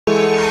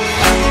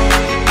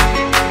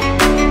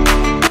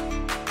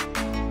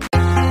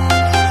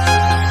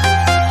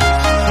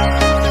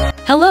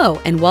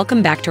Hello and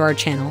welcome back to our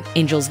channel,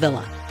 Angel's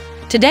Villa.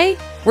 Today,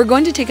 we're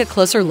going to take a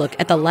closer look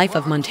at the life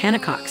of Montana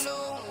Cox.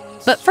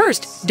 But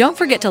first, don't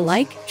forget to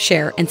like,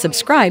 share, and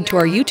subscribe to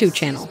our YouTube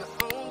channel.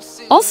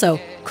 Also,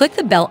 click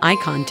the bell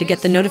icon to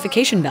get the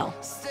notification bell.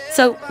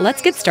 So,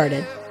 let's get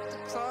started.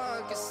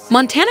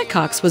 Montana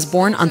Cox was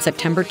born on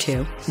September 2,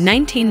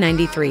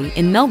 1993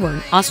 in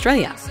Melbourne,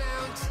 Australia.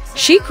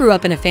 She grew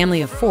up in a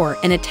family of 4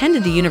 and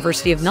attended the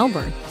University of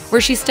Melbourne,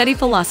 where she studied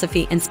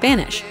philosophy and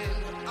Spanish.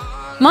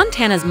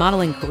 Montana's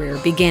modeling career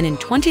began in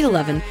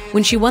 2011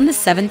 when she won the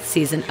 7th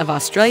season of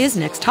Australia's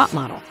Next Top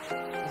Model.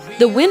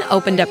 The win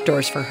opened up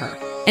doors for her,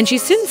 and she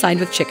soon signed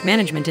with Chick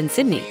Management in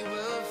Sydney.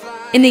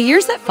 In the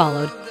years that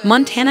followed,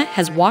 Montana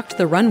has walked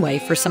the runway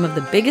for some of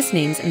the biggest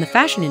names in the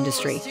fashion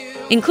industry,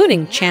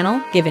 including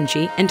Chanel,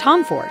 Givenchy, and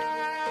Tom Ford.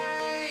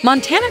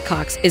 Montana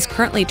Cox is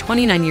currently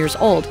 29 years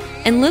old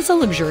and lives a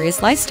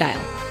luxurious lifestyle.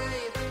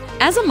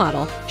 As a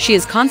model, she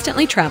is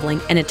constantly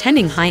traveling and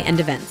attending high-end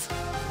events.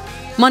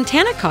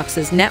 Montana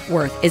Cox's net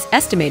worth is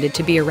estimated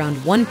to be around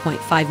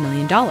 $1.5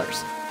 million.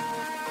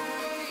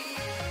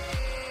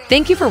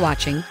 Thank you for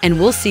watching, and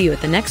we'll see you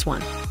at the next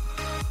one.